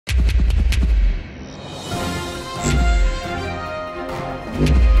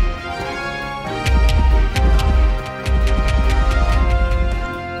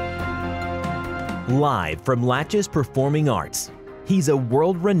Live from Latches Performing Arts, he's a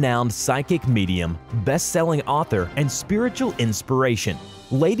world-renowned psychic medium, best-selling author, and spiritual inspiration.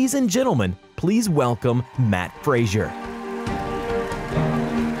 Ladies and gentlemen, please welcome Matt Fraser.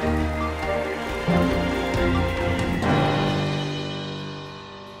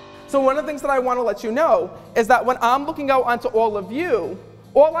 So one of the things that I want to let you know is that when I'm looking out onto all of you,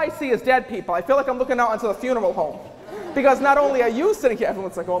 all I see is dead people. I feel like I'm looking out onto the funeral home. Because not only are you sitting here,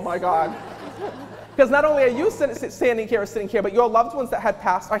 everyone's like, oh my God. Because not only are you standing here or sitting here, but your loved ones that had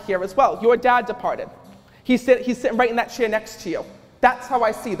passed are here as well. Your dad departed. He's sitting right in that chair next to you. That's how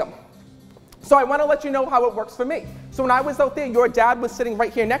I see them. So I want to let you know how it works for me. So when I was out there, your dad was sitting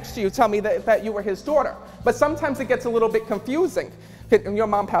right here next to you, tell me that you were his daughter. But sometimes it gets a little bit confusing. And your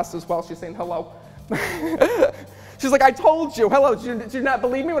mom passed as well. She's saying hello. She's like, I told you. Hello, did you not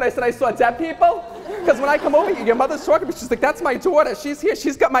believe me when I said I saw dead people? Because when I come over here, your mother's talking to me. She's like, that's my daughter. She's here.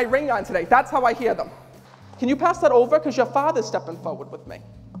 She's got my ring on today. That's how I hear them. Can you pass that over? Because your father's stepping forward with me.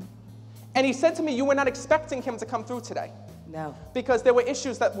 And he said to me, you were not expecting him to come through today. No. Because there were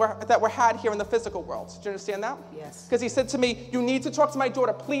issues that were had here in the physical world. Do you understand that? Yes. Because he said to me, you need to talk to my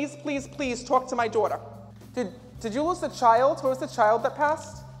daughter. Please, please, please talk to my daughter. Did you lose the child? Who was the child that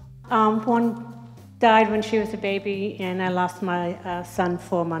passed? One died when she was a baby, and I lost my son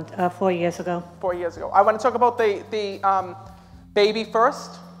 4 years ago. 4 years ago. I want to talk about the baby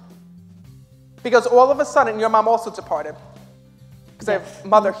first. Because all of a sudden, your mom also departed. Because I have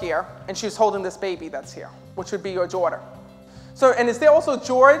mother here, and she's holding this baby that's here, which would be your daughter. So, and is there also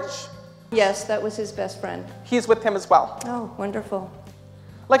George? Yes, that was his best friend. He's with him as well. Oh, wonderful.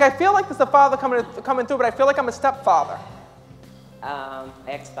 Like, I feel like there's a father coming through, but I feel like I'm a stepfather.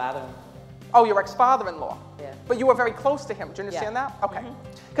 Ex-father. Oh, your ex-father-in-law. Yeah. But you were very close to him. Do you understand that? Okay.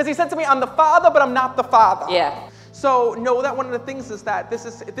 Because he said to me, I'm the father, but I'm not the father. Yeah. So know that one of the things is that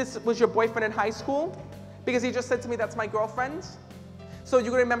this was your boyfriend in high school, because he just said to me, that's my girlfriend. So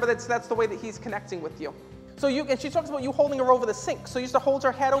you're gonna remember that's the way that he's connecting with you. So and she talks about you holding her over the sink. So you used to hold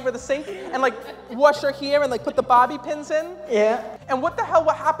her head over the sink and like wash her hair and like put the bobby pins in. Yeah. And what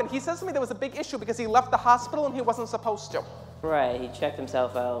happened? He says to me there was a big issue because he left the hospital and he wasn't supposed to. Right, he checked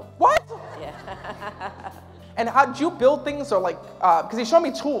himself out. What? Yeah. And how did you build things, or like, because he showed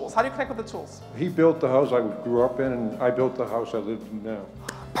me tools. How do you connect with the tools? He built the house I grew up in, and I built the house I live in now.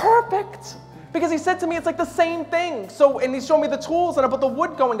 Perfect. Because he said to me, it's like the same thing. So, and he showed me the tools and about the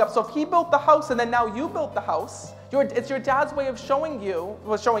wood going up. So if he built the house and then now you built the house, it's your dad's way of showing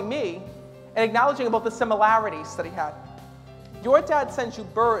me, and acknowledging about the similarities that he had. Your dad sends you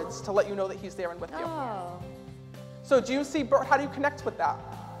birds to let you know that he's there and with you. Oh. So do you see how do you connect with that?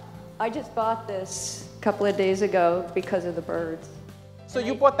 I just bought this a couple of days ago because of the birds. So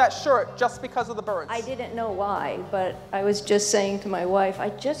you bought that shirt just because of the birds? I didn't know why, but I was just saying to my wife,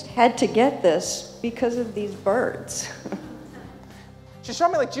 I just had to get this because of these birds. She showed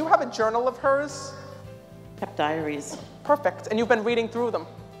me, like, do you have a journal of hers? Kept diaries. Perfect. And you've been reading through them?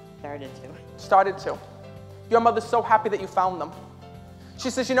 Started to. Your mother's so happy that you found them. She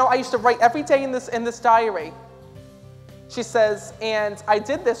says, you know, I used to write every day in this diary. She says, and I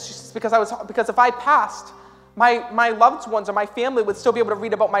did this because if I passed, my loved ones or my family would still be able to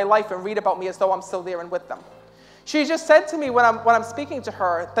read about my life and read about me as though I'm still there and with them. She just said to me when I'm speaking to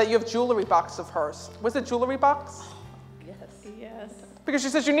her that you have jewelry box of hers. Was it jewelry box? Yes. Yes. Because she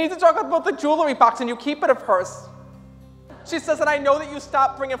says you need to talk about the jewelry box and you keep it of hers. She says, and I know that you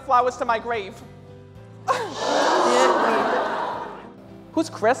stopped bringing flowers to my grave. Who's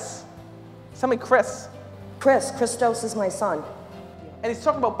Chris? Tell me Chris. Christos is my son. And he's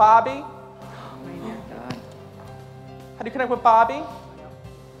talking about Bobby. How do you connect with Bobby?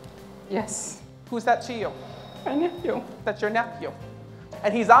 Yes. Who's that to you? My nephew. That's your nephew.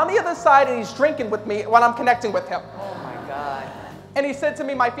 And he's on the other side and he's drinking with me when I'm connecting with him. Oh my God. And he said to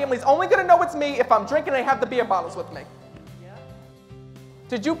me, my family's only gonna know it's me if I'm drinking and I have the beer bottles with me. Yeah.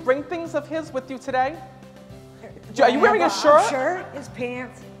 Did you bring things of his with you today? Are you wearing his shirt? Shirt, his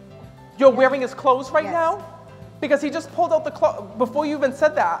pants. You're wearing his clothes right Yes. now? Because he just pulled out the clothes, before you even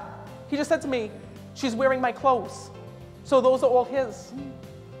said that, he just said to me, she's wearing my clothes. So those are all his.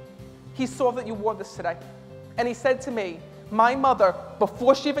 He saw that you wore this today. And he said to me, my mother,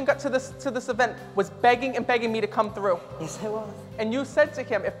 before she even got to this event, was begging and begging me to come through. Yes, I was. And you said to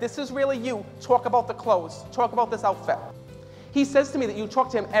him, if this is really you, talk about the clothes, talk about this outfit. He says to me that you talk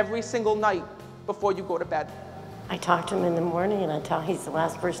to him every single night before you go to bed. I talk to him in the morning, and he's the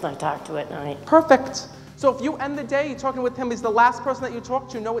last person I talk to at night. Perfect. So if you end the day talking with him, he's the last person that you talk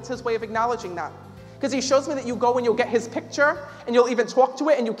to, know it's his way of acknowledging that. Because he shows me that you go and you'll get his picture, and you'll even talk to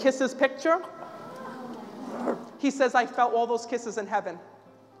it, and you kiss his picture. He says, I felt all those kisses in heaven.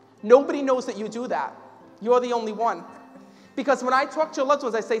 Nobody knows that you do that. You're the only one. Because when I talk to your loved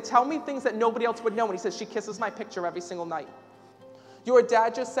ones, I say, tell me things that nobody else would know. And he says, she kisses my picture every single night. Your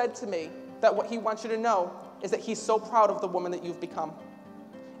dad just said to me that what he wants you to know is that he's so proud of the woman that you've become.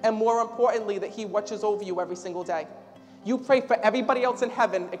 And more importantly, that he watches over you every single day. You pray for everybody else in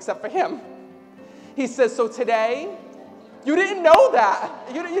heaven except for him. He says, so today, you didn't know that.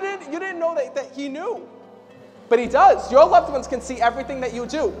 You didn't know that he knew. But he does. Your loved ones can see everything that you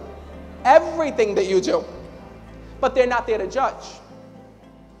do. Everything that you do. But they're not there to judge.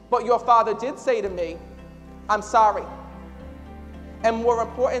 But your father did say to me, I'm sorry. And more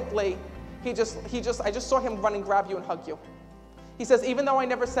importantly, I just saw him run and grab you and hug you. He says, even though I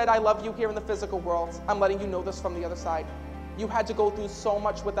never said I love you here in the physical world, I'm letting you know this from the other side. You had to go through so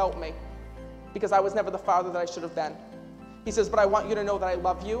much without me because I was never the father that I should have been. He says, but I want you to know that I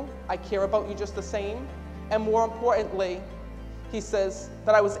love you. I care about you just the same. And more importantly, he says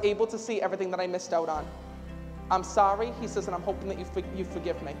that I was able to see everything that I missed out on. I'm sorry, he says, and I'm hoping that you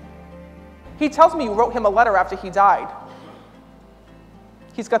forgive me. He tells me you wrote him a letter after he died.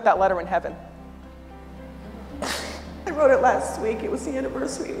 He's got that letter in heaven. I wrote it last week. It was the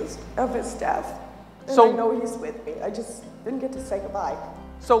anniversary of his death. And So- I know he's with me. I just didn't get to say goodbye.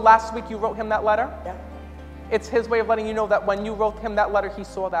 So last week you wrote him that letter? Yeah. It's his way of letting you know that when you wrote him that letter, he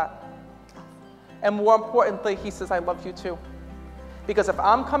saw that. And more importantly, he says, I love you too. Because if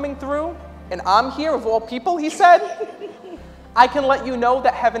I'm coming through and I'm here of all people, he said, I can let you know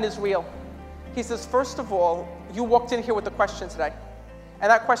that heaven is real. He says, first of all, you walked in here with a question today. And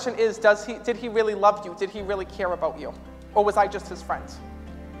that question is, did he really love you? Did he really care about you? Or was I just his friend?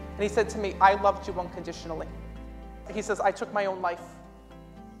 And he said to me, I loved you unconditionally. He says, I took my own life.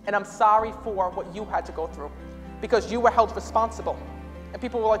 And I'm sorry for what you had to go through because you were held responsible. And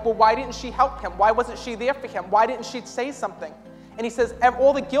people were like, well, why didn't she help him? Why wasn't she there for him? Why didn't she say something? And he says,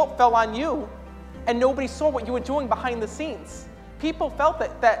 all the guilt fell on you and nobody saw what you were doing behind the scenes. People felt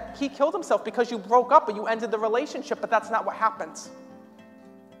that he killed himself because you broke up or you ended the relationship, but that's not what happened.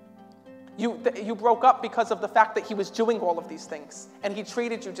 You broke up because of the fact that he was doing all of these things and he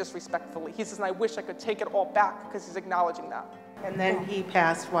treated you disrespectfully. He says, and I wish I could take it all back because he's acknowledging that. And then he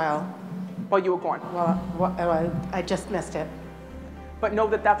passed while You were gone. I just missed it. But know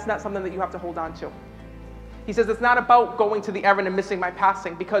that that's not something that you have to hold on to. He says, it's not about going to the errand and missing my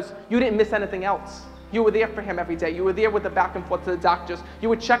passing because you didn't miss anything else. You were there for him every day. You were there with the back and forth to the doctors. You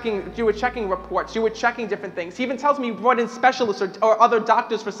were checking reports. You were checking different things. He even tells me you brought in specialists or other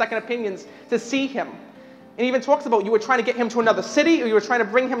doctors for second opinions to see him. And he even talks about you were trying to get him to another city or you were trying to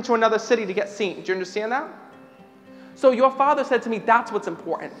bring him to another city to get seen. Do you understand that? So your father said to me, that's what's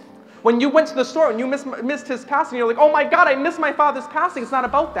important. When you went to the store and you missed his passing, you're like, oh my God, I missed my father's passing. It's not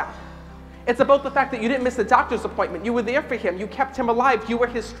about that. It's about the fact that you didn't miss the doctor's appointment. You were there for him. You kept him alive. You were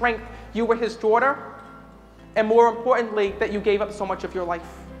his strength. You were his daughter. And more importantly, that you gave up so much of your life.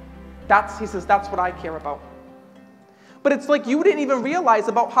 He says, that's what I care about. But it's like you didn't even realize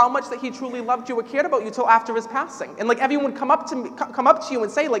about how much that he truly loved you or cared about you till after his passing. And like everyone would come up to you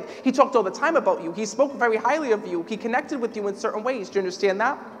and say, like, he talked all the time about you. He spoke very highly of you. He connected with you in certain ways. Do you understand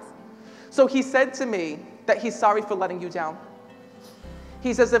that? So he said to me that he's sorry for letting you down.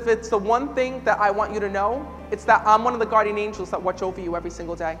 He says, if it's the one thing that I want you to know, it's that I'm one of the guardian angels that watch over you every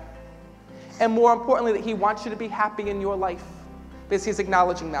single day. And more importantly, that he wants you to be happy in your life because he's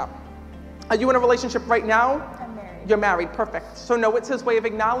acknowledging that. Are you in a relationship right now? I'm married. You're married, perfect. So no, it's his way of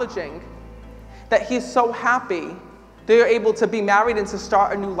acknowledging that he's so happy that you're able to be married and to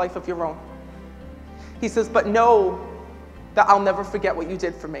start a new life of your own. He says, but know that I'll never forget what you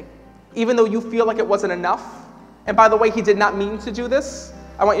did for me. Even though you feel like it wasn't enough. And by the way, he did not mean to do this.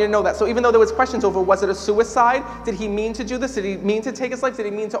 I want you to know that. So even though there was questions over, was it a suicide? Did he mean to do this? Did he mean to take his life? Did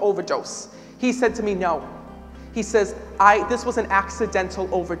he mean to overdose? He said to me, no. He says, this was an accidental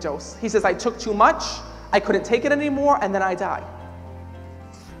overdose. He says, I took too much, I couldn't take it anymore, and then I died.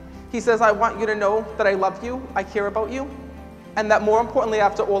 He says, I want you to know that I love you, I care about you, and that more importantly,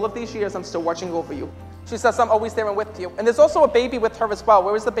 after all of these years, I'm still watching over you. She says, I'm always there and with you. And there's also a baby with her as well.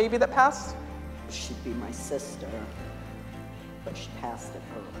 Where was the baby that passed? She'd be my sister, but she passed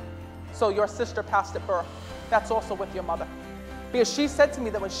at birth. So your sister passed at birth. That's also with your mother. Because she said to me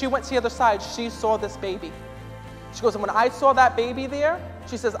that when she went to the other side, she saw this baby. She goes, and when I saw that baby there,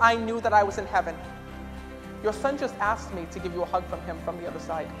 she says, I knew that I was in heaven. Your son just asked me to give you a hug from him from the other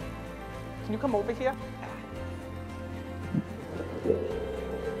side. Can you come over here?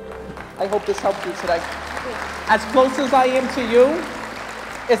 I hope this helped you today. As close as I am to you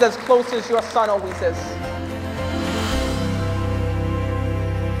is as close as your son always is.